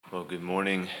Well, good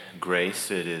morning,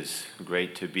 Grace. It is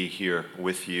great to be here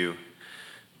with you.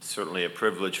 Certainly a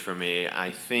privilege for me. I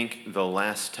think the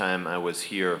last time I was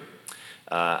here,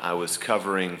 I was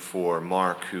covering for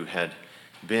Mark, who had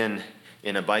been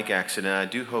in a bike accident. I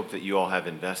do hope that you all have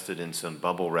invested in some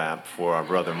bubble wrap for our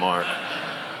brother Mark.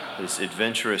 His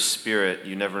adventurous spirit,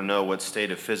 you never know what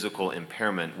state of physical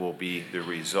impairment will be the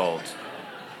result.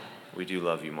 We do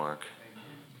love you, Mark.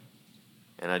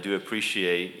 And I do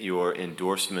appreciate your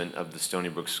endorsement of the Stony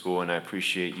Brook School, and I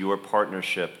appreciate your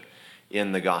partnership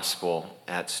in the gospel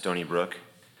at Stony Brook.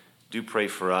 Do pray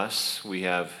for us. We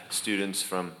have students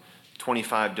from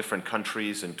 25 different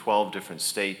countries and 12 different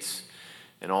states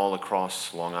and all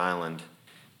across Long Island.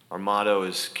 Our motto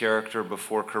is character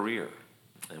before career,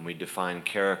 and we define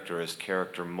character as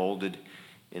character molded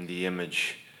in the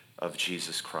image of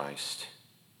Jesus Christ.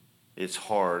 It's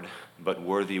hard but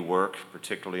worthy work,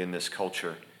 particularly in this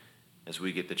culture, as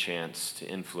we get the chance to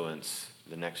influence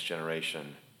the next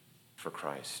generation for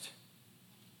Christ.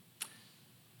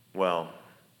 Well,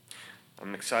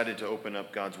 I'm excited to open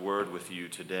up God's Word with you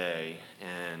today,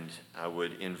 and I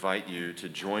would invite you to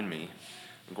join me.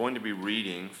 I'm going to be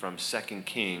reading from 2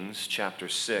 Kings chapter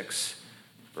 6,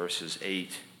 verses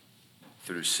 8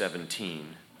 through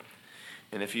 17.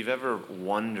 And if you've ever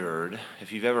wondered,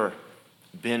 if you've ever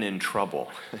been in trouble,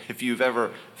 if you've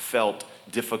ever felt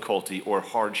difficulty or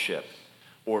hardship,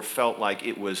 or felt like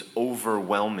it was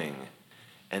overwhelming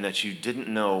and that you didn't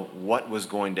know what was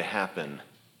going to happen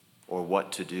or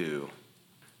what to do,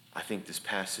 I think this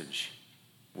passage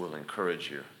will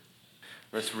encourage you.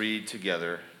 Let's read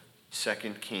together 2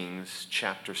 Kings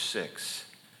chapter 6,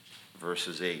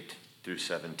 verses 8 through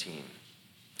 17.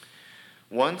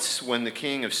 Once, when the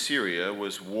king of Syria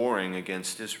was warring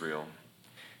against Israel,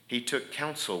 he took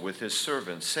counsel with his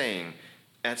servants, saying,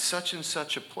 "At such and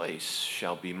such a place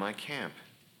shall be my camp."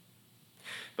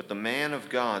 But the man of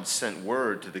God sent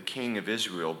word to the king of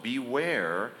Israel,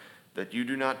 "Beware that you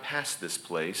do not pass this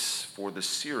place, for the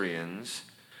Syrians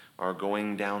are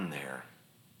going down there."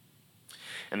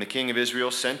 And the king of Israel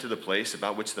sent to the place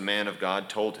about which the man of God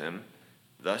told him.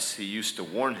 Thus he used to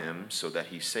warn him, so that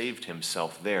he saved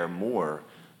himself there more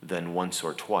than once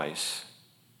or twice.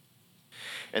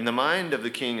 And the mind of the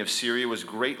king of Syria was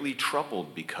greatly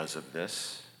troubled because of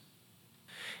this.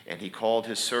 And he called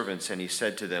his servants, and he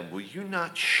said to them, "Will you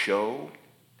not show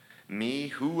me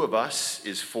who of us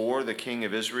is for the king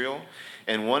of Israel?"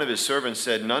 And one of his servants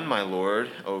said, "None, my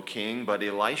lord, O king, but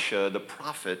Elisha the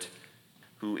prophet,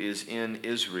 who is in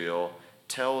Israel,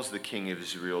 tells the king of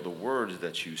Israel the words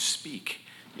that you speak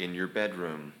in your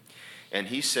bedroom." And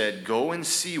he said, "Go and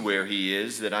see where he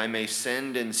is, that I may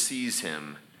send and seize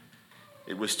him."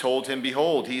 It was told him,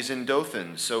 "Behold, he is in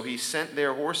Dothan." So he sent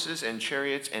their horses and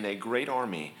chariots and a great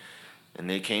army, and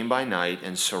they came by night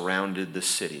and surrounded the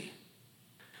city.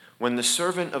 When the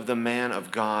servant of the man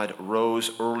of God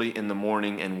rose early in the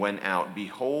morning and went out,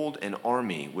 behold, an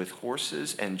army with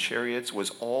horses and chariots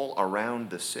was all around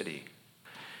the city.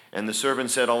 And the servant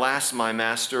said, "Alas, my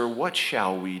master, what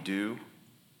shall we do?"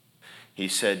 He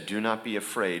said, "Do not be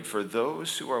afraid, for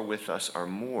those who are with us are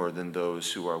more than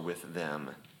those who are with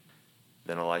them."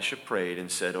 Then Elisha prayed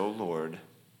and said, "O Lord,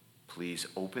 please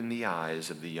open the eyes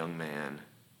of the young man.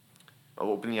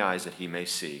 Open the eyes that he may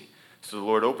see." So the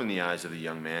Lord opened the eyes of the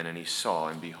young man, and he saw,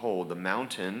 and behold, the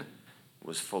mountain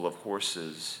was full of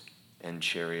horses and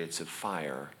chariots of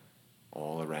fire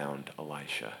all around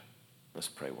Elisha. Let's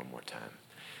pray one more time.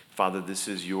 Father, this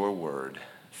is your word.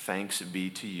 Thanks be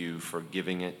to you for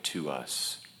giving it to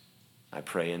us. I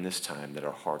pray in this time that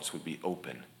our hearts would be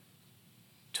open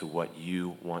to what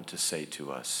you want to say to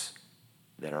us,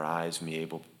 that our eyes may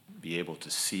be able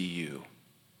to see you,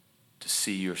 to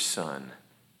see your Son,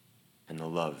 and the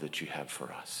love that you have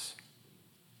for us.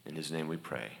 In his name we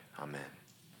pray. Amen.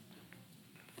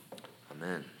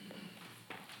 Amen.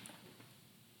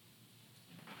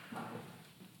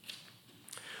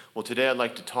 Well, today I'd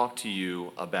like to talk to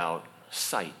you about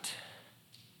sight.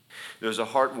 There's a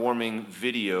heartwarming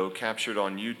video captured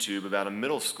on YouTube about a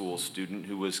middle school student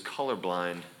who was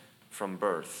colorblind from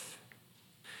birth.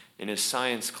 In his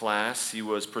science class, he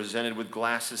was presented with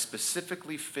glasses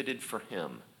specifically fitted for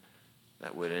him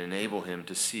that would enable him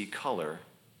to see color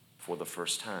for the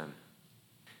first time.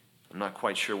 I'm not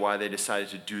quite sure why they decided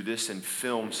to do this and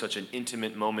film such an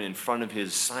intimate moment in front of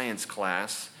his science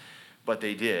class, but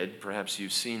they did. Perhaps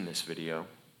you've seen this video.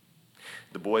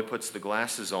 The boy puts the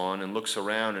glasses on and looks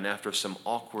around, and after some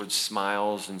awkward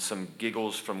smiles and some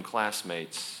giggles from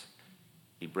classmates,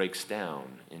 he breaks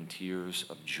down in tears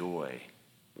of joy,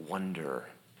 wonder,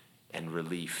 and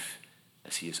relief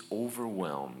as he is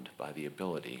overwhelmed by the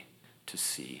ability to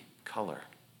see color.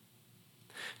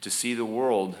 to see the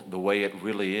world the way it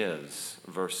really is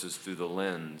versus through the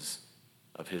lens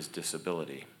of his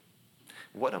disability.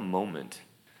 What a moment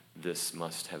this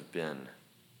must have been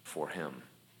for him.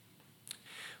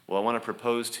 Well, I want to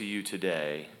propose to you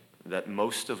today that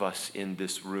most of us in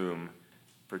this room,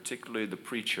 particularly the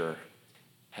preacher,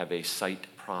 have a sight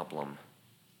problem.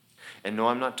 And no,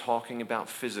 I'm not talking about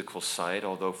physical sight,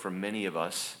 although for many of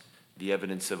us, the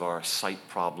evidence of our sight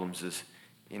problems is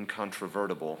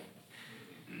incontrovertible.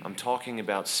 I'm talking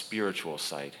about spiritual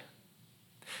sight,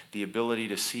 the ability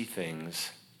to see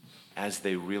things as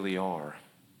they really are.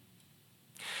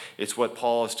 It's what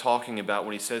Paul is talking about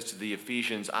when he says to the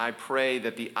Ephesians, I pray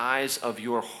that the eyes of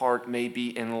your heart may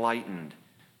be enlightened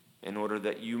in order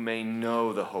that you may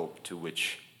know the hope to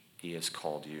which he has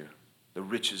called you, the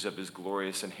riches of his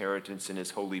glorious inheritance in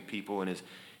his holy people and his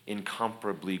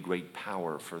incomparably great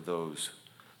power for those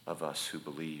of us who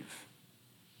believe.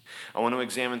 I want to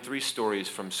examine 3 stories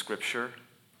from Scripture,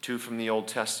 2 from the Old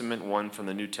Testament, 1 from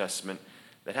the New Testament,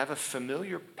 that have a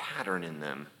familiar pattern in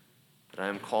them that I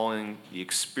am calling the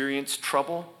experience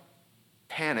trouble,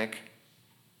 panic,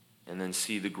 and then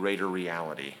see the greater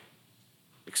reality.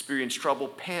 Experience trouble,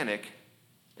 panic,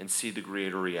 and see the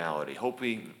greater reality.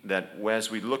 Hoping that as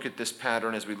we look at this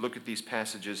pattern, as we look at these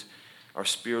passages, our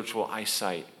spiritual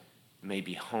eyesight may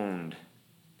be honed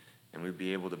and we'll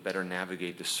be able to better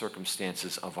navigate the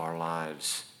circumstances of our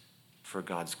lives for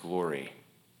God's glory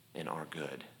and our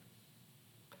good.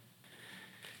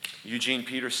 Eugene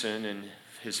Peterson, in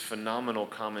his phenomenal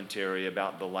commentary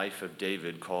about the life of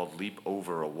David called Leap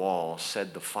Over a Wall,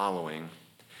 said the following: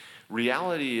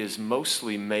 reality is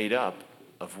mostly made up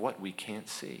of what we can't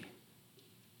see.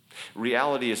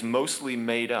 Reality is mostly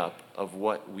made up of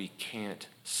what we can't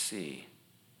see.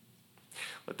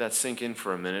 Let that sink in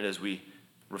for a minute as we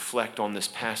reflect on this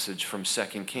passage from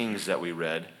 2 Kings that we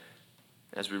read.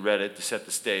 As we read it, to set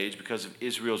the stage, because of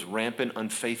Israel's rampant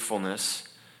unfaithfulness,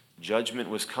 judgment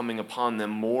was coming upon them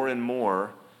more and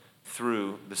more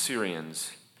through the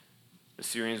Syrians. The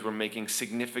Syrians were making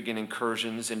significant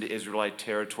incursions into Israelite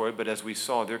territory, but as we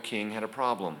saw, their king had a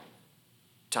problem.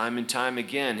 Time and time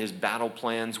again, his battle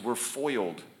plans were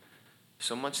foiled,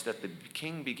 so much that the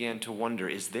king began to wonder,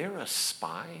 is there a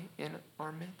spy in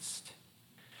our midst?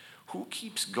 Who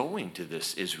keeps going to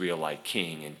this Israelite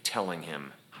king and telling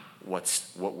him what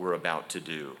we're about to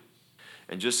do?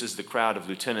 And just as the crowd of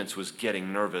lieutenants was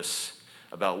getting nervous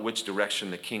about which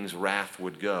direction the king's wrath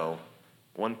would go,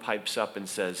 one pipes up and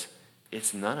says,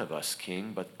 it's none of us,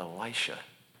 king, but Elisha,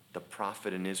 the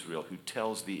prophet in Israel, who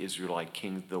tells the Israelite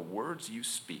king the words you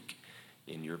speak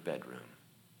in your bedroom.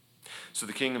 So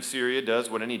the king of Syria does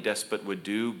what any despot would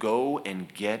do: go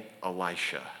and get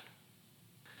Elisha.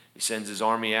 He sends his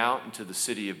army out into the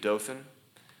city of Dothan,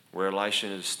 where Elisha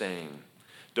is staying.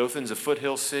 Dothan's a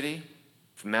foothill city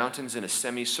with mountains in a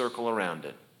semicircle around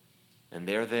it, and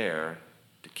they're there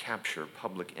to capture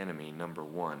public enemy number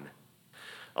 1.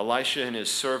 Elisha and his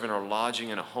servant are lodging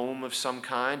in a home of some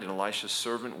kind, and Elisha's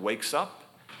servant wakes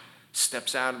up,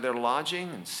 steps out of their lodging,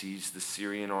 and sees the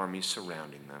Syrian army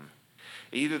surrounding them.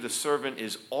 Either the servant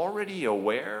is already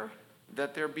aware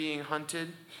that they're being hunted,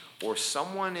 or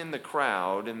someone in the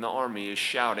crowd in the army is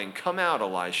shouting, come out,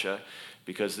 Elisha,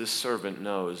 because this servant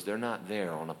knows they're not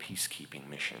there on a peacekeeping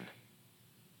mission.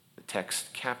 The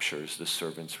text captures the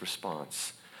servant's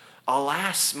response.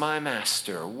 Alas, my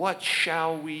master, what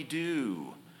shall we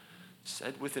do?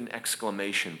 Said with an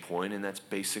exclamation point, and that's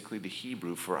basically the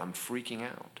Hebrew for I'm freaking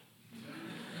out.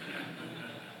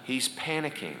 He's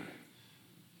panicking.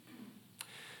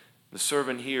 The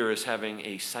servant here is having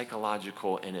a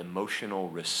psychological and emotional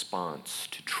response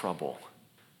to trouble.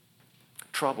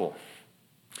 Trouble.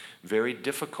 Very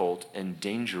difficult and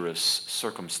dangerous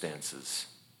circumstances.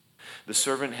 The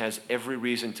servant has every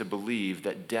reason to believe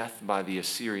that death by the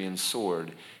Assyrian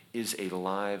sword is a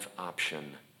live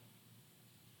option.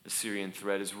 The Syrian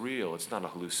threat is real. It's not a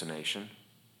hallucination.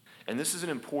 And this is an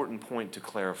important point to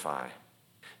clarify,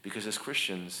 because as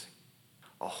Christians,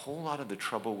 a whole lot of the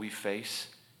trouble we face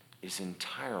is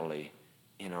entirely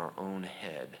in our own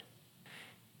head.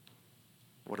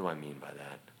 What do I mean by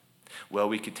that? Well,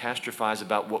 we catastrophize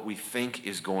about what we think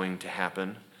is going to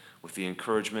happen with the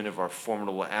encouragement of our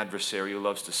formidable adversary who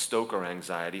loves to stoke our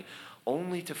anxiety,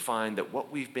 only to find that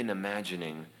what we've been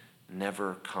imagining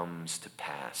never comes to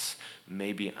pass.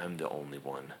 Maybe I'm the only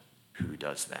one who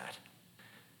does that.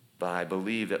 But I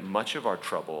believe that much of our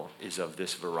trouble is of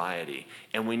this variety.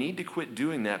 And we need to quit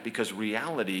doing that because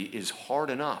reality is hard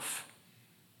enough.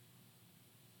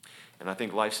 And I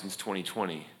think life since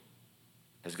 2020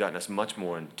 has gotten us much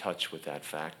more in touch with that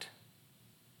fact,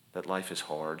 that life is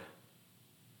hard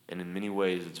And in many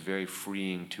ways, it's very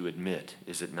freeing to admit,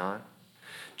 is it not?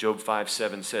 Job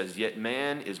 5:7 says, "Yet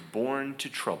man is born to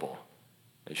trouble,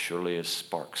 as surely as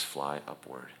sparks fly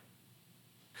upward."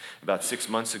 About 6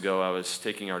 months ago, I was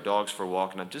taking our dogs for a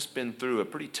walk, and I've just been through a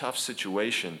pretty tough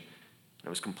situation. I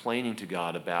was complaining to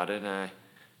God about it, and I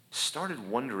started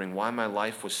wondering why my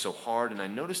life was so hard, and I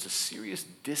noticed a serious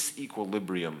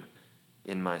disequilibrium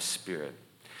in my spirit.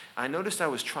 I noticed I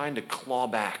was trying to claw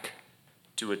back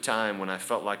to a time when I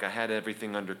felt like I had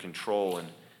everything under control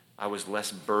and I was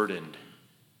less burdened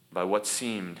by what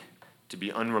seemed to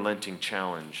be unrelenting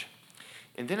challenge.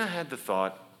 And then I had the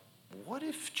thought, what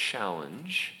if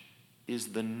challenge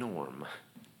is the norm?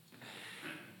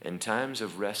 And times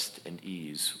of rest and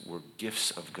ease were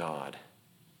gifts of God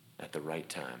at the right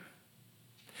time.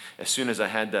 As soon as I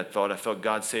had that thought, I felt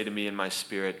God say to me in my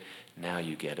spirit, "Now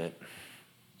you get it."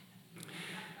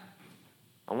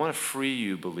 I want to free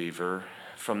you, believer,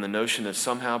 from the notion that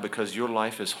somehow because your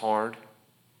life is hard,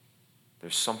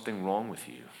 there's something wrong with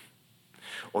you.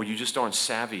 Or you just aren't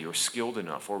savvy or skilled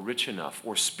enough or rich enough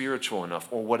or spiritual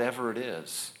enough or whatever it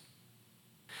is.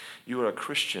 You are a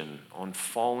Christian on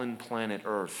fallen planet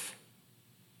Earth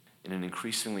in an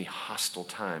increasingly hostile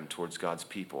time towards God's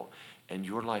people, and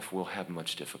your life will have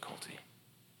much difficulty.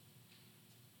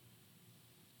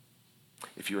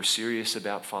 If you're serious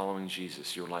about following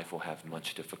Jesus, your life will have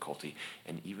much difficulty.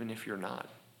 And even if you're not,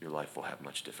 your life will have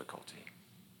much difficulty.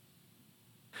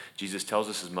 Jesus tells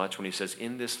us as much when he says,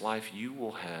 "In this life you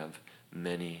will have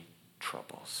many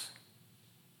troubles."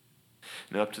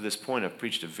 Now, up to this point, I've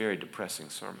preached a very depressing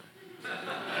sermon.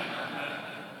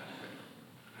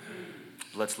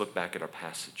 Let's look back at our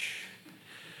passage.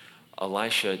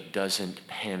 Elisha doesn't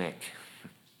panic.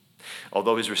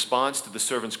 Although his response to the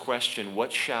servant's question,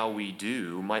 "What shall we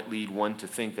do?" might lead one to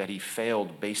think that he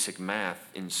failed basic math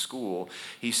in school,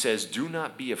 he says, "Do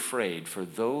not be afraid, for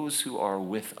those who are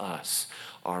with us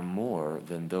are more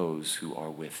than those who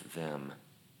are with them."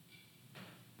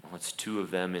 Well, it's 2 of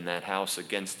them in that house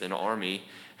against an army.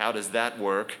 How does that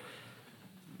work?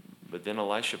 But then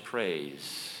Elisha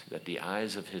prays that the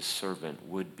eyes of his servant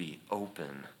would be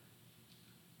open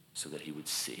so that he would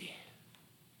see.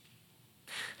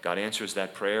 God answers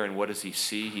that prayer, and what does he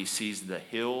see? He sees the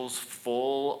hills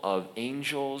full of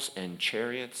angels and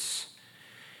chariots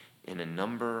in a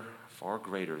number far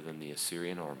greater than the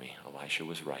Assyrian army. Elisha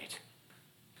was right.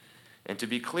 And to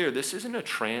be clear, this isn't a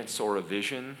trance or a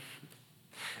vision.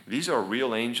 These are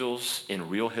real angels in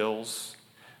real hills,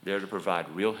 there to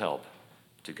provide real help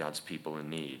to God's people in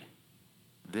need.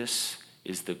 This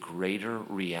is the greater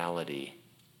reality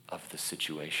of the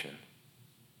situation.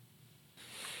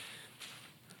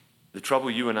 The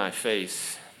trouble you and I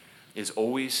face is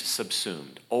always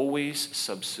subsumed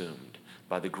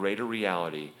by the greater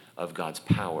reality of God's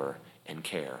power and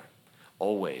care.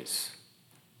 Always.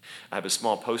 I have a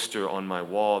small poster on my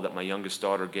wall that my youngest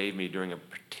daughter gave me during a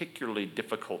particularly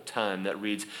difficult time that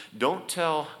reads, "Don't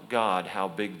tell God how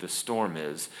big the storm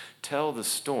is. Tell the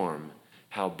storm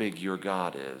how big your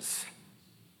God is."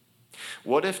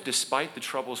 What if, despite the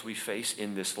troubles we face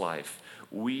in this life,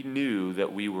 we knew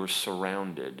that we were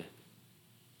surrounded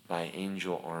by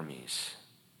angel armies?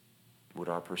 Would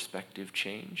our perspective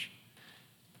change?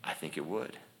 I think it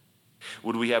would.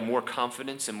 Would we have more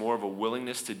confidence and more of a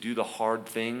willingness to do the hard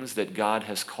things that God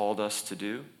has called us to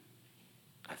do?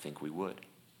 I think we would.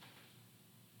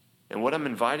 And what I'm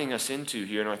inviting us into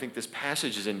here, and I think this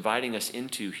passage is inviting us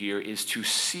into here, is to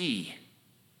see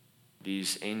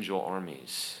these angel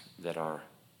armies that are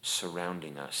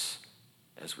surrounding us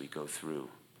as we go through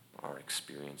our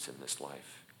experience in this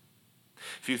life.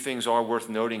 A few things are worth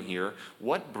noting here.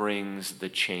 What brings the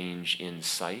change in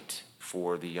sight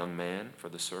for the young man, for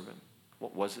the servant?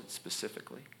 What was it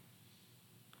specifically?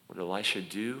 What did Elisha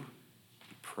do?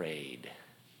 He prayed.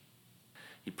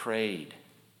 He prayed.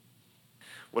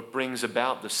 What brings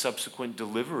about the subsequent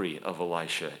delivery of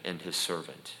Elisha and his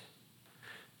servant?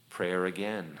 Prayer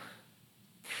again.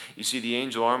 You see, the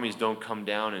angel armies don't come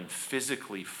down and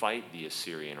physically fight the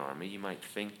Assyrian army. You might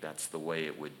think that's the way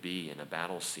it would be in a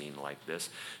battle scene like this.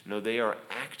 No, they are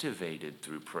activated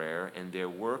through prayer, and their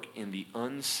work in the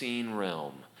unseen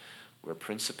realm where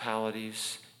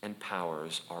principalities and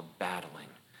powers are battling,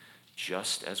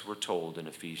 just as we're told in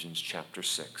Ephesians chapter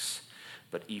 6.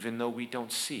 But even though we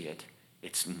don't see it,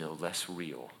 it's no less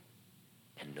real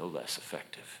and no less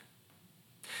effective.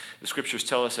 The scriptures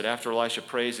tell us that after Elisha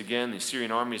prays again, the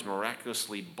Assyrian army is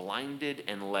miraculously blinded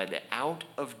and led out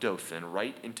of Dothan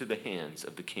right into the hands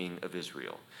of the king of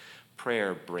Israel.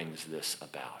 Prayer brings this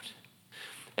about.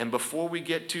 And before we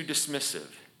get too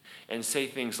dismissive and say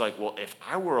things like, "Well, if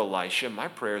I were Elisha, my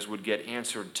prayers would get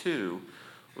answered too,"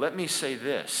 Let me say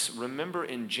this. Remember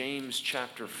in James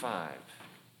chapter 5,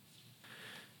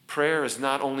 prayer is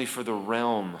not only for the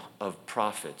realm of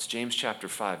prophets. James chapter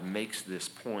 5 makes this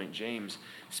point. James,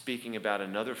 speaking about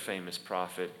another famous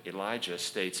prophet, Elijah,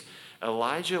 states,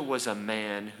 Elijah was a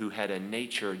man who had a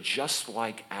nature just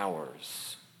like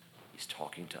ours. He's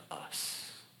talking to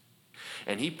us.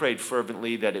 And he prayed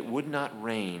fervently that it would not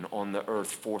rain on the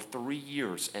earth for 3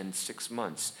 years and 6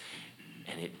 months.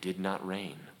 And it did not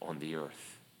rain on the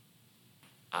earth.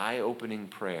 Eye-opening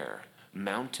prayer,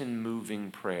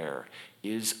 mountain-moving prayer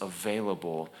is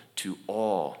available to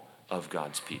all of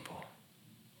God's people.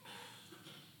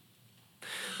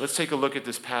 Let's take a look at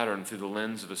this pattern through the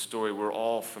lens of a story we're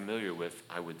all familiar with,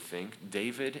 I would think,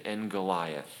 David and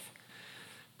Goliath.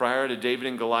 Prior to David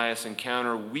and Goliath's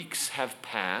encounter, weeks have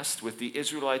passed with the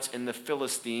Israelites and the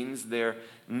Philistines, their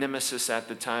nemesis at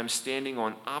the time, standing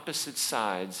on opposite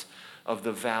sides of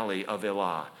the valley of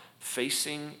Elah,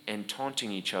 facing and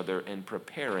taunting each other and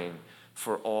preparing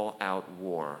for all-out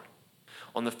war.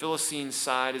 On the Philistine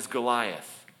side is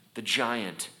Goliath, the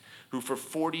giant, who for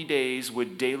 40 days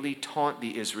would daily taunt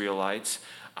the Israelites.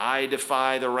 I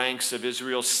defy the ranks of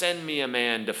Israel. Send me a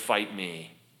man to fight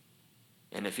me.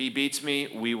 And if he beats me,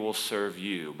 we will serve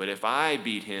you. But if I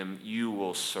beat him, you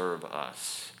will serve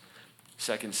us.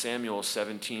 2 Samuel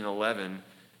 17:11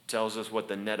 tells us what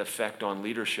the net effect on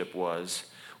leadership was.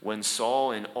 When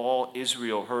Saul and all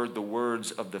Israel heard the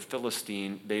words of the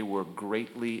Philistine, they were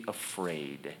greatly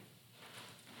afraid.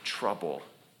 Trouble,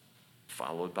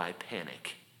 followed by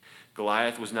panic.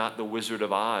 Goliath was not the Wizard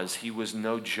of Oz. He was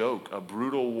no joke, a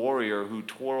brutal warrior who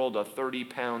twirled a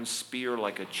 30-pound spear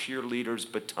like a cheerleader's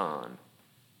baton.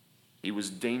 He was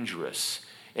dangerous,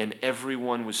 and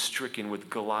everyone was stricken with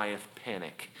Goliath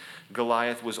panic.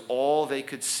 Goliath was all they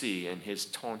could see, and his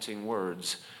taunting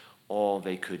words all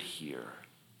they could hear.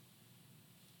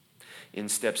 In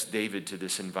steps David to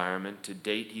this environment. To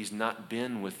date, he's not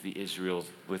been with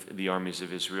the armies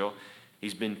of Israel.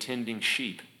 He's been tending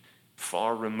sheep,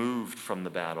 far removed from the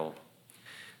battle.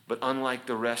 But unlike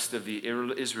the rest of the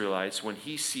Israelites, when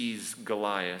he sees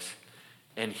Goliath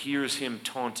and hears him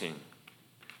taunting,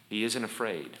 he isn't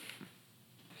afraid.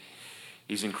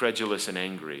 He's incredulous and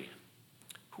angry.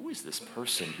 Who is this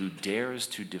person who dares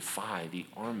to defy the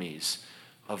armies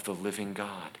of the living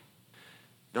God?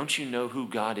 Don't you know who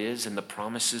God is and the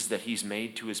promises that he's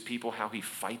made to his people, how he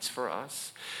fights for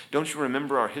us? Don't you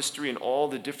remember our history and all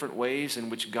the different ways in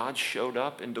which God showed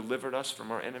up and delivered us from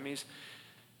our enemies?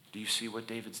 Do you see what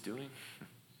David's doing?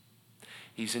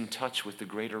 He's in touch with the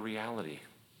greater reality.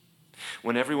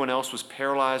 When everyone else was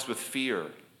paralyzed with fear,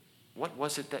 what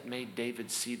was it that made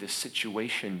David see the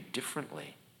situation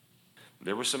differently?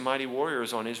 There were some mighty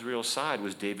warriors on Israel's side.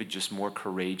 Was David just more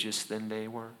courageous than they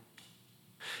were?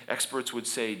 Experts would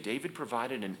say David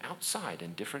provided an outside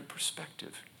and different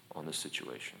perspective on the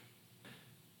situation.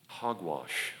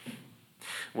 Hogwash.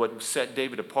 What set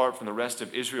David apart from the rest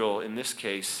of Israel in this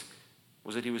case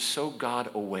was that he was so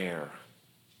God-aware,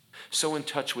 so in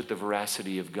touch with the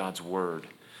veracity of God's word,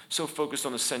 so focused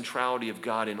on the centrality of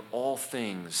God in all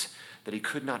things that he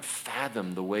could not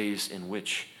fathom the ways in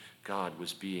which God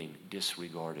was being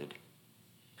disregarded.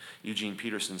 Eugene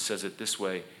Peterson says it this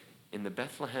way: in the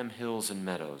Bethlehem hills and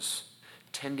meadows,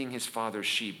 tending his father's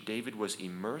sheep, David was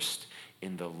immersed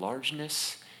in the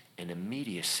largeness and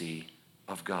immediacy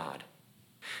of God.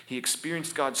 He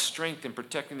experienced God's strength in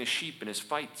protecting the sheep in his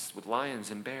fights with lions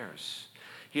and bears.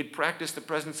 He had practiced the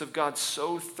presence of God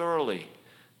so thoroughly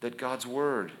that God's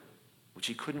word, which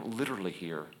he couldn't literally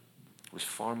hear, was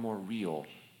far more real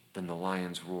than the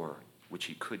lion's roar, which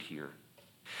he could hear.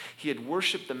 He had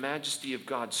worshiped the majesty of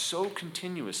God so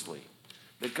continuously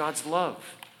that God's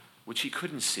love, which he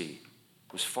couldn't see,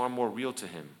 was far more real to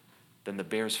him than the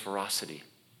bear's ferocity,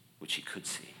 which he could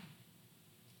see.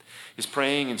 His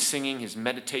praying and singing, his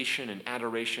meditation and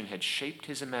adoration had shaped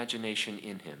his imagination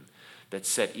in him that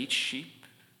set each sheep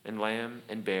and lamb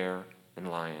and bear and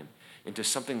lion into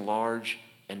something large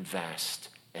and vast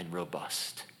and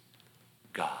robust: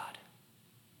 God.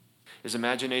 His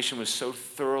imagination was so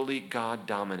thoroughly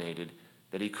God-dominated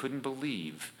that he couldn't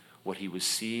believe what he was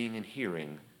seeing and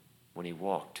hearing when he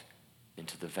walked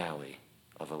into the valley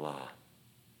of Elah.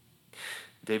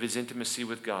 David's intimacy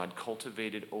with God,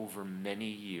 cultivated over many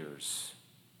years,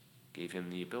 gave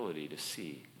him the ability to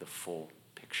see the full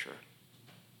picture.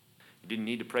 He didn't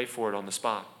need to pray for it on the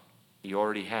spot. He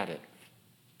already had it.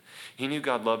 He knew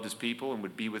God loved his people and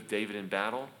would be with David in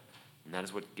battle, and that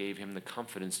is what gave him the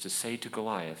confidence to say to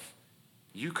Goliath,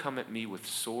 "You come at me with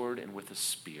sword and with a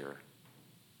spear,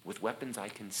 with weapons I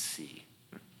can see,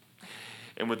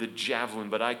 and with a javelin,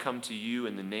 but I come to you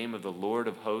in the name of the Lord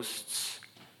of hosts,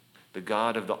 the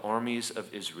God of the armies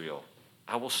of Israel.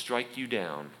 I will strike you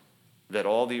down, that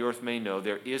all the earth may know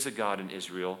there is a God in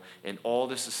Israel, and all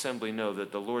this assembly know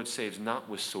that the Lord saves not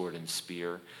with sword and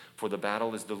spear, for the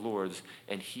battle is the Lord's,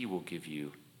 and he will give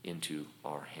you into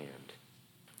our hand.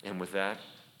 And with that,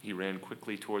 he ran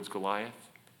quickly towards Goliath,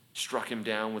 struck him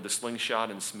down with a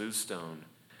slingshot and smooth stone.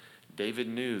 David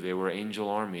knew there were angel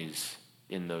armies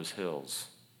in those hills.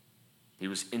 He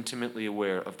was intimately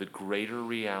aware of the greater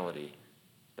reality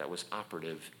that was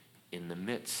operative in the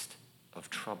midst of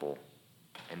trouble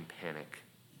and panic.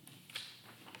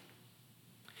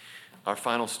 Our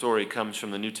final story comes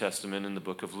from the New Testament in the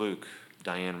book of Luke.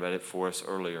 Diane read it for us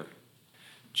earlier.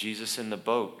 Jesus in the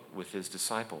boat with his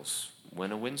disciples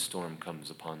when a windstorm comes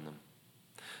upon them.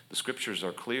 The scriptures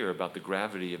are clear about the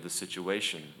gravity of the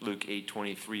situation. Luke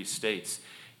 8:23 states,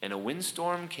 "And a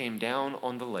windstorm came down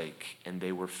on the lake, and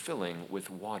they were filling with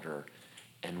water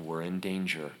and were in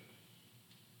danger."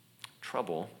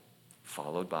 Trouble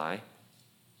followed by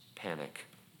panic.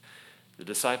 The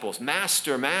disciples,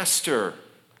 "Master, Master,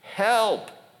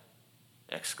 help!"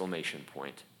 Exclamation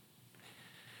point.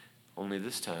 Only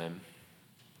this time,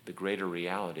 the greater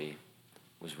reality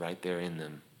was right there in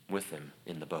them, with them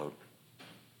in the boat.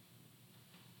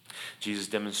 Jesus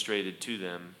demonstrated to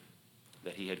them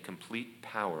that he had complete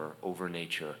power over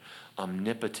nature.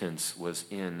 Omnipotence was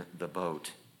in the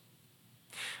boat.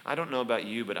 I don't know about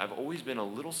you, but I've always been a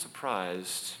little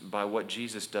surprised by what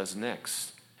Jesus does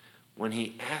next when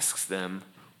he asks them,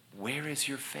 "Where is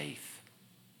your faith?"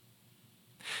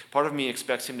 Part of me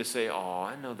expects him to say, "Oh,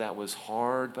 I know that was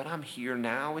hard, but I'm here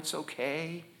now. It's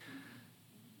okay."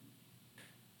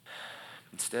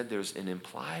 Instead, there's an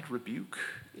implied rebuke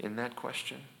in that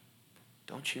question.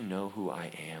 Don't you know who I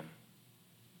am?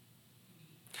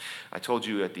 I told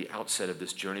you at the outset of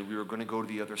this journey we were going to go to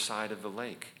the other side of the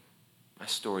lake. My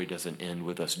story doesn't end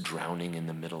with us drowning in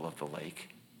the middle of the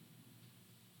lake.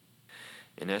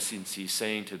 In essence, he's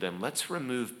saying to them, let's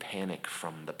remove panic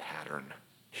from the pattern,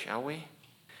 shall we?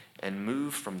 And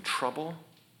move from trouble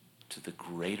to the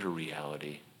greater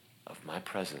reality of my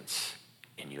presence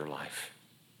in your life.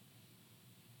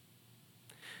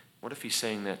 What if he's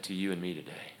saying that to you and me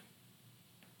today?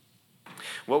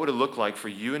 What would it look like for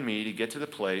you and me to get to the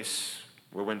place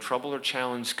where when trouble or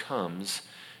challenge comes,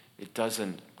 it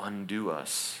doesn't undo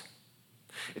us?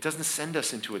 It doesn't send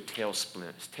us into a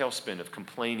tailspin of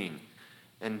complaining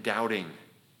and doubting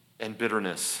and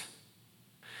bitterness.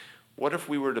 What if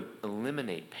we were to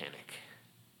eliminate panic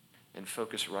and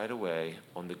focus right away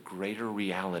on the greater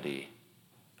reality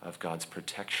of God's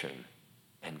protection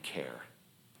and care?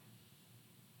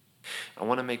 I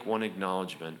want to make one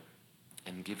acknowledgement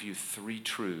and give you 3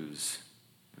 truths.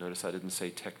 Notice I didn't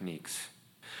say techniques.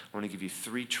 I want to give you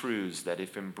 3 truths that,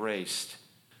 if embraced,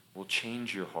 will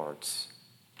change your hearts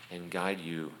and guide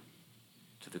you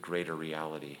to the greater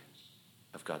reality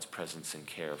of God's presence and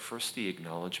care. First, the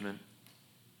acknowledgement.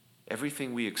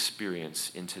 Everything we experience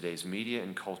in today's media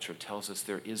and culture tells us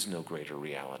there is no greater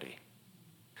reality.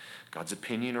 God's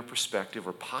opinion or perspective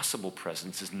or possible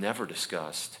presence is never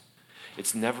discussed.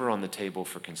 It's never on the table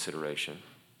for consideration.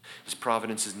 His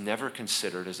providence is never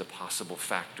considered as a possible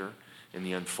factor in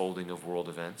the unfolding of world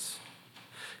events.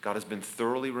 God has been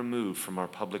thoroughly removed from our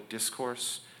public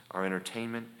discourse, our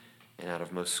entertainment, and out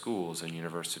of most schools and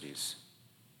universities.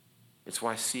 It's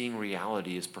why seeing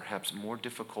reality is perhaps more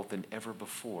difficult than ever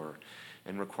before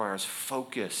and requires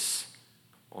focus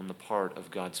on the part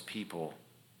of God's people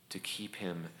to keep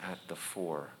him at the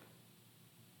fore.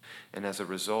 And as a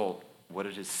result, what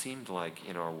it has seemed like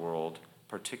in our world,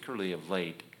 particularly of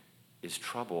late, is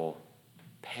trouble,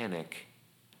 panic,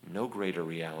 no greater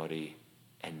reality,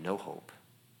 and no hope.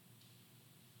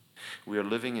 We are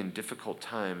living in difficult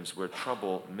times where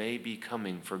trouble may be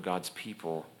coming for God's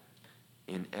people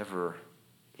in ever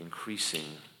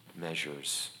increasing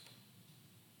measures.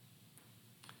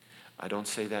 I don't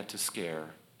say that to scare.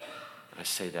 I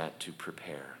say that to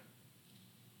prepare.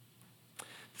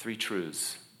 3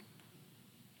 truths.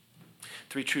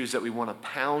 3 truths that we want to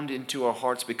pound into our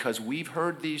hearts because we've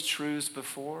heard these truths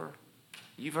before.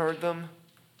 You've heard them.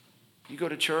 You go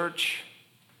to church.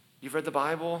 You've read the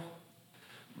Bible.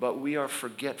 But we are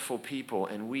forgetful people,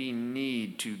 and we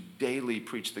need to daily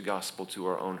preach the gospel to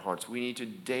our own hearts. We need to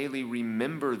daily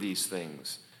remember these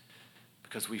things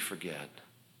because we forget.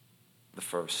 The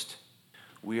first,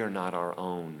 we are not our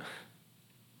own.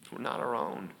 We're not our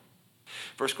own.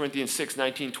 1 Corinthians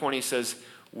 6:19-20 says,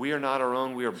 we are not our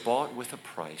own. We are bought with a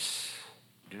price.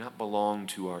 We do not belong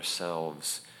to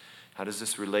ourselves. How does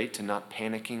this relate to not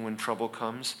panicking when trouble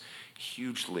comes?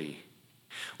 Hugely.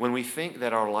 When we think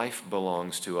that our life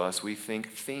belongs to us, we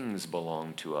think things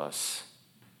belong to us.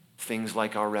 things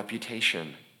like our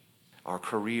reputation, our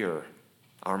career,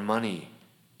 our money,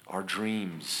 our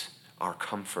dreams, our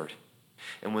comfort.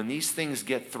 And when these things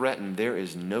get threatened, there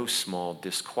is no small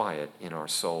disquiet in our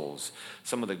souls.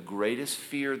 Some of the greatest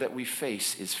fear that we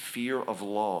face is fear of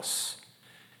loss.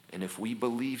 And if we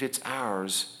believe it's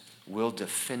ours, we'll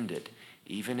defend it,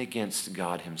 even against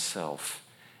God himself.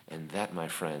 And that, my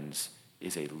friends,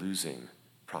 is a losing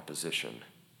proposition.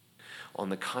 On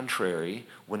the contrary,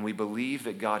 when we believe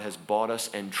that God has bought us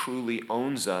and truly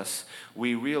owns us,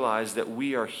 we realize that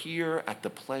we are here at the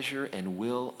pleasure and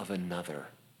will of another.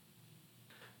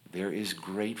 There is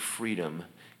great freedom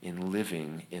in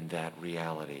living in that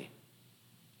reality.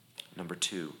 Number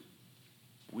 2,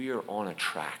 we are on a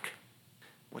track.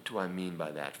 What do I mean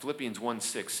by that? Philippians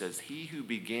 1:6 says, "He who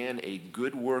began a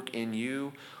good work in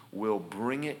you will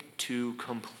bring it to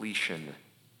completion."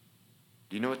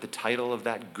 Do you know what the title of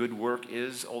that good work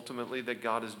is ultimately that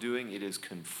God is doing? It is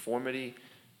conformity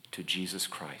to Jesus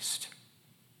Christ.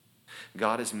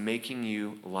 God is making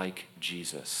you like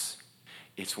Jesus.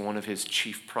 It's one of his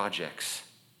chief projects.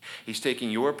 He's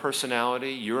taking your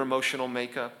personality, your emotional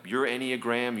makeup, your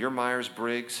Enneagram, your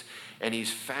Myers-Briggs, and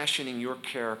he's fashioning your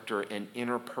character and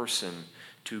inner person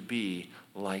to be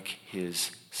like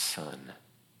his Son.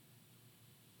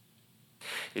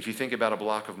 If you think about a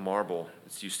block of marble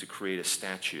that's used to create a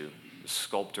statue, the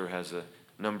sculptor has a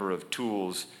number of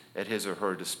tools at his or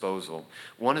her disposal.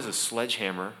 One is a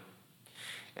sledgehammer,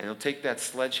 and he'll take that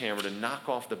sledgehammer to knock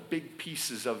off the big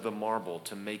pieces of the marble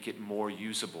to make it more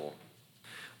usable.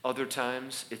 Other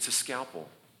times, it's a scalpel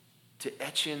to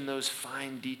etch in those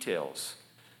fine details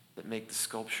that make the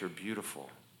sculpture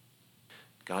beautiful.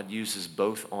 God uses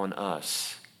both on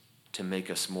us to make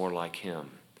us more like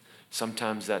him.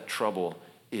 Sometimes that trouble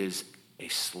is a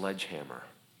sledgehammer,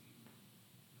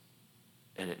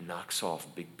 and it knocks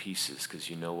off big pieces because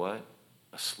you know what?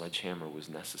 A sledgehammer was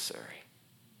necessary.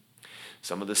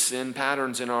 Some of the sin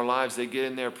patterns in our lives, they get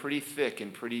in there pretty thick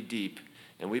and pretty deep,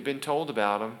 and we've been told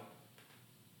about them,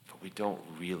 but we don't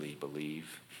really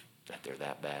believe that they're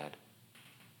that bad.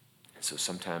 And so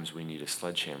sometimes we need a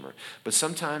sledgehammer, but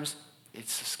sometimes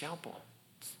it's a scalpel.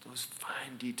 It's those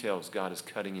fine details God is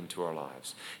cutting into our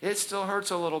lives. It still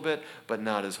hurts a little bit, but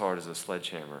not as hard as a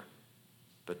sledgehammer.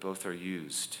 But both are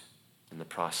used in the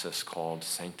process called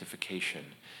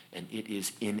sanctification, and it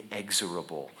is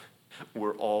inexorable.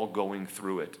 We're all going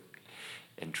through it.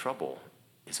 And trouble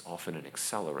is often an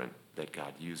accelerant that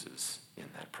God uses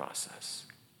in that process.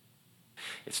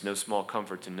 It's no small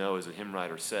comfort to know, as the hymn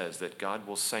writer says, that God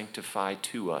will sanctify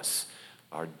to us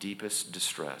our deepest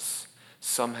distress.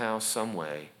 Somehow, some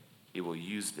way, he will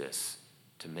use this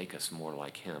to make us more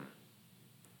like him.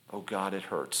 Oh God, it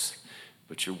hurts,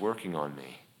 but you're working on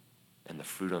me, and the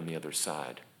fruit on the other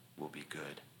side will be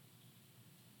good.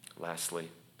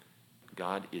 Lastly,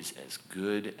 God is as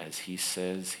good as he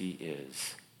says he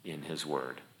is in his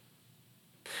word.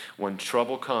 When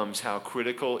trouble comes, how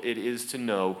critical it is to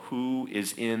know who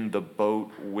is in the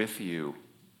boat with you.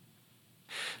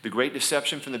 The great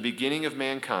deception from the beginning of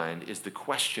mankind is the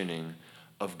questioning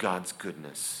of God's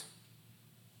goodness.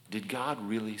 Did God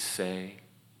really say?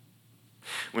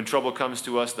 When trouble comes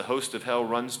to us, the host of hell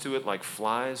runs to it like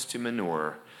flies to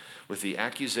manure, with the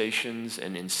accusations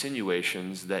and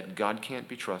insinuations that God can't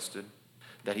be trusted,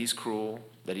 that he's cruel,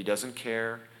 that he doesn't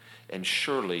care, and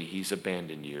surely he's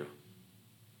abandoned you.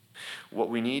 What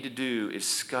we need to do is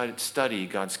study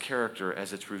God's character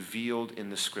as it's revealed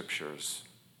in the scriptures.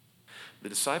 The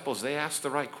disciples, they asked the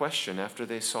right question after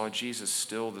they saw Jesus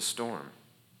still the storm.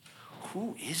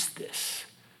 Who is this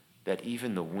that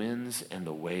even the winds and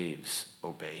the waves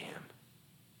obey him?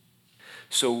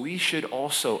 So we should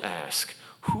also ask,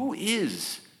 who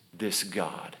is this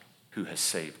God who has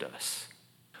saved us?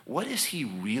 What is he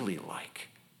really like?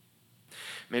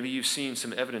 Maybe you've seen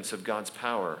some evidence of God's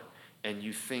power and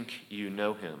you think you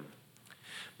know him.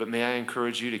 But may I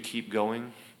encourage you to keep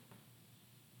going?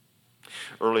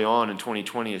 Early on in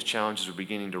 2020, as challenges were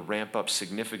beginning to ramp up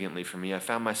significantly for me, I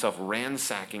found myself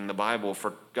ransacking the Bible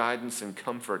for guidance and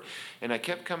comfort. And I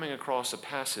kept coming across a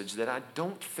passage that I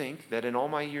don't think that in all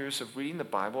my years of reading the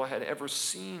Bible I had ever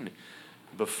seen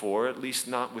before, at least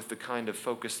not with the kind of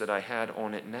focus that I had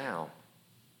on it now.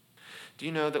 Do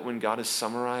you know that when God is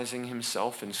summarizing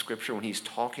himself in Scripture, when he's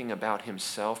talking about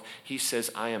himself, he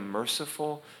says, I am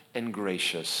merciful and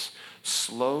gracious,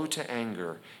 slow to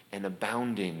anger, and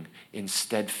abounding in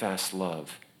steadfast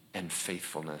love and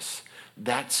faithfulness.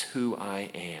 That's who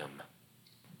I am.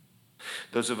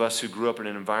 Those of us who grew up in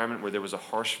an environment where there was a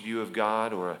harsh view of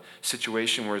God or a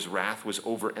situation where his wrath was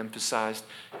overemphasized,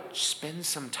 spend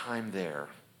some time there.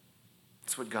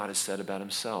 That's what God has said about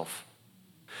himself.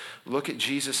 Look at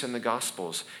Jesus in the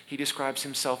Gospels. He describes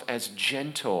himself as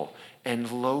gentle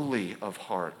and lowly of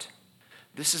heart.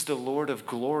 This is the Lord of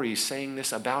glory saying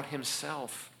this about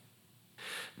himself.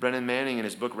 Brennan Manning, in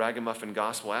his book Ragamuffin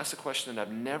Gospel, asked a question that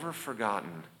I've never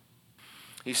forgotten.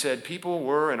 He said, people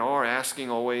were and are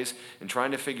asking always and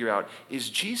trying to figure out, is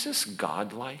Jesus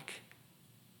God-like?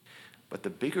 But the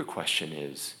bigger question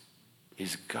is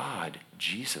God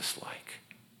Jesus-like?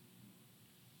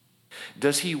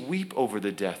 Does he weep over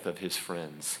the death of his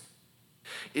friends?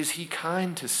 Is he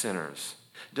kind to sinners?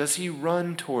 Does he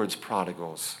run towards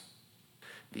prodigals?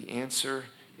 The answer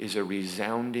is a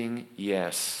resounding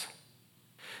yes.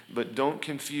 But don't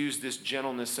confuse this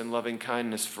gentleness and loving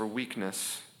kindness for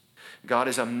weakness. God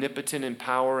is omnipotent in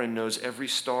power and knows every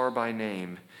star by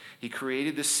name. He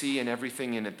created the sea and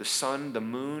everything in it, the sun, the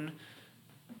moon,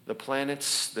 the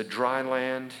planets, the dry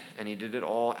land, and he did it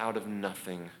all out of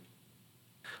nothing.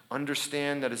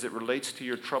 Understand that as it relates to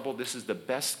your trouble, this is the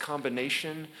best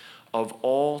combination of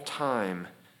all time.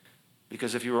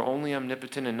 Because if you were only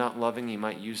omnipotent and not loving, he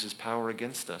might use his power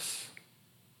against us.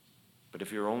 But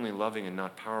if you're only loving and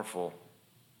not powerful,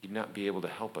 he'd not be able to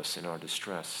help us in our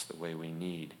distress the way we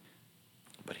need.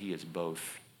 But he is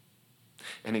both.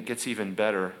 And it gets even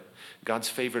better. God's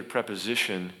favorite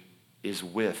preposition is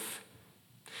with.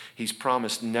 He's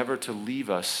promised never to leave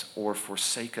us or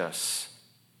forsake us.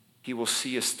 He will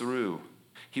see us through.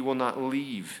 He will not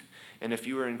leave. And if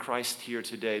you are in Christ here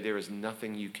today, there is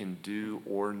nothing you can do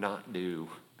or not do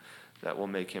that will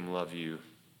make him love you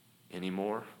any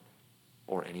more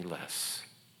or any less.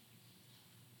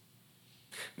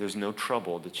 There's no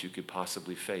trouble that you could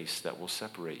possibly face that will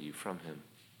separate you from him.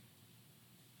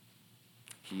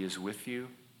 He is with you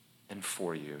and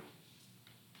for you.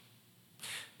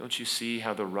 Don't you see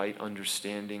how the right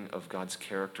understanding of God's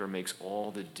character makes all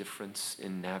the difference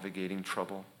in navigating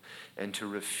trouble and to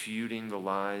refuting the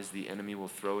lies the enemy will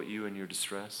throw at you in your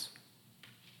distress?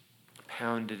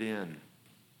 Pound it in.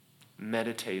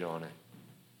 Meditate on it.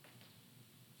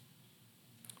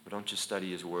 But don't just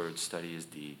study his words, study his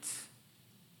deeds.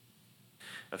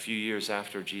 A few years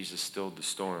after Jesus stilled the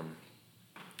storm,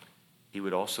 he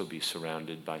would also be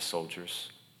surrounded by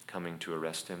soldiers coming to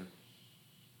arrest him.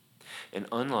 And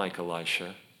unlike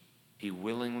Elisha, he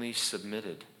willingly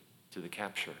submitted to the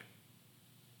capture.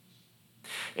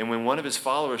 And when one of his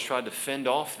followers tried to fend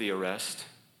off the arrest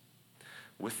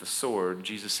with the sword,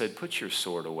 Jesus said, "Put your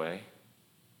sword away.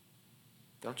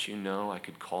 Don't you know I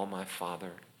could call my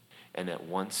Father and at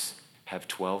once have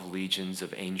 12 legions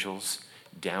of angels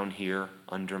down here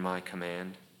under my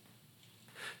command?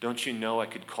 Don't you know I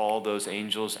could call those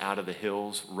angels out of the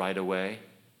hills right away?"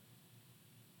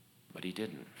 But he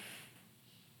didn't.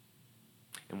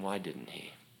 And why didn't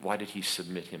he? Why did he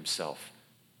submit himself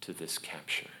to this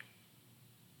capture?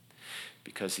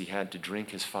 Because he had to drink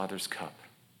his Father's cup.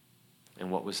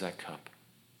 And what was that cup?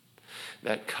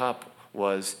 That cup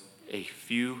was a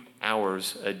few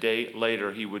hours, a day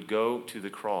later, he would go to the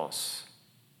cross.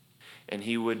 And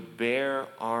he would bear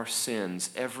our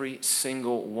sins, every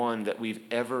single one that we've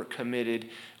ever committed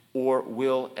or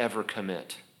will ever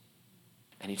commit.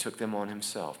 And he took them on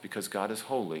himself because God is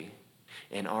holy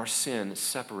and our sin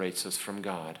separates us from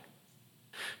God.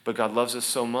 But God loves us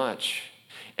so much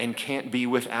and can't be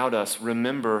without us.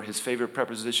 Remember, his favorite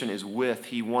preposition is with.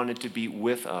 He wanted to be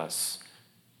with us.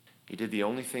 He did the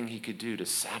only thing he could do to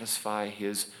satisfy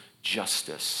his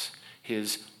justice,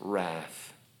 his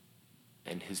wrath,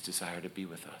 and his desire to be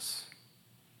with us.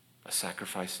 A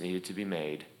sacrifice needed to be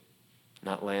made,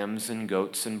 not lambs and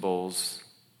goats and bulls,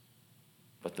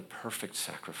 but the perfect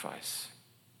sacrifice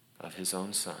of his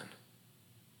own Son,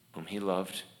 whom he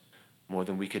loved more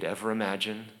than we could ever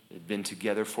imagine, had been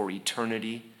together for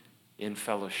eternity in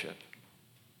fellowship.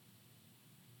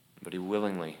 But he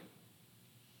willingly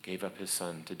gave up his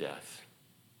Son to death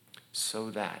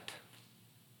so that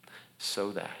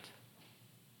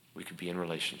we could be in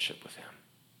relationship with him.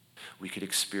 We could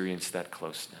experience that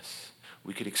closeness.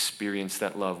 We could experience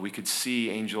that love. We could see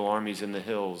angel armies in the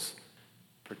hills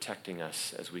protecting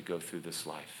us as we go through this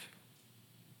life.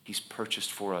 He's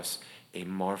purchased for us a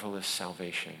marvelous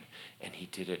salvation, and he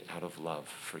did it out of love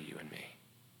for you and me.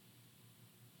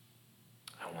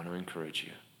 I want to encourage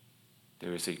you.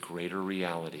 There is a greater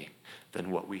reality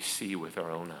than what we see with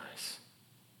our own eyes.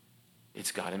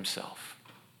 It's God himself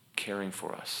caring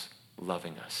for us,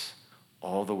 loving us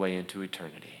all the way into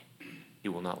eternity. He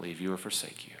will not leave you or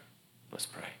forsake you. Let's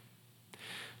pray.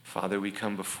 Father, we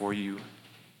come before you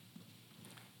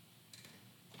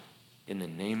in the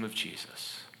name of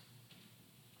Jesus,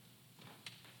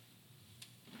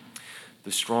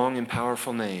 the strong and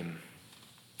powerful name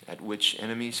at which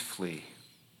enemies flee.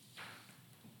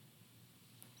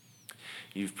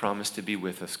 You've promised to be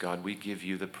with us, God. We give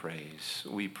you the praise.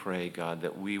 We pray, God,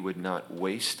 that we would not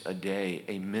waste a day,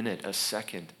 a minute, a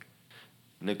second,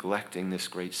 neglecting this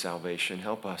great salvation.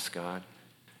 Help us, God,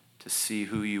 to see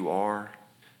who you are,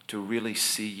 to really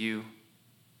see you.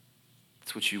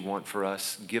 That's what you want for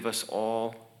us. Give us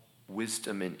all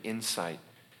wisdom and insight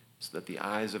so that the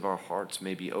eyes of our hearts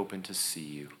may be open to see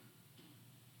you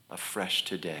afresh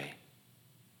today.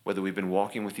 Whether we've been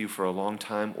walking with you for a long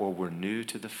time or we're new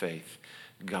to the faith,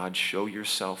 God, show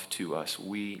yourself to us.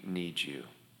 We need you.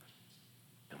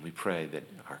 And we pray that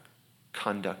our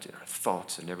conduct and our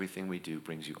thoughts and everything we do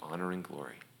brings you honor and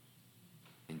glory.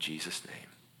 In Jesus' name,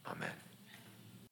 amen.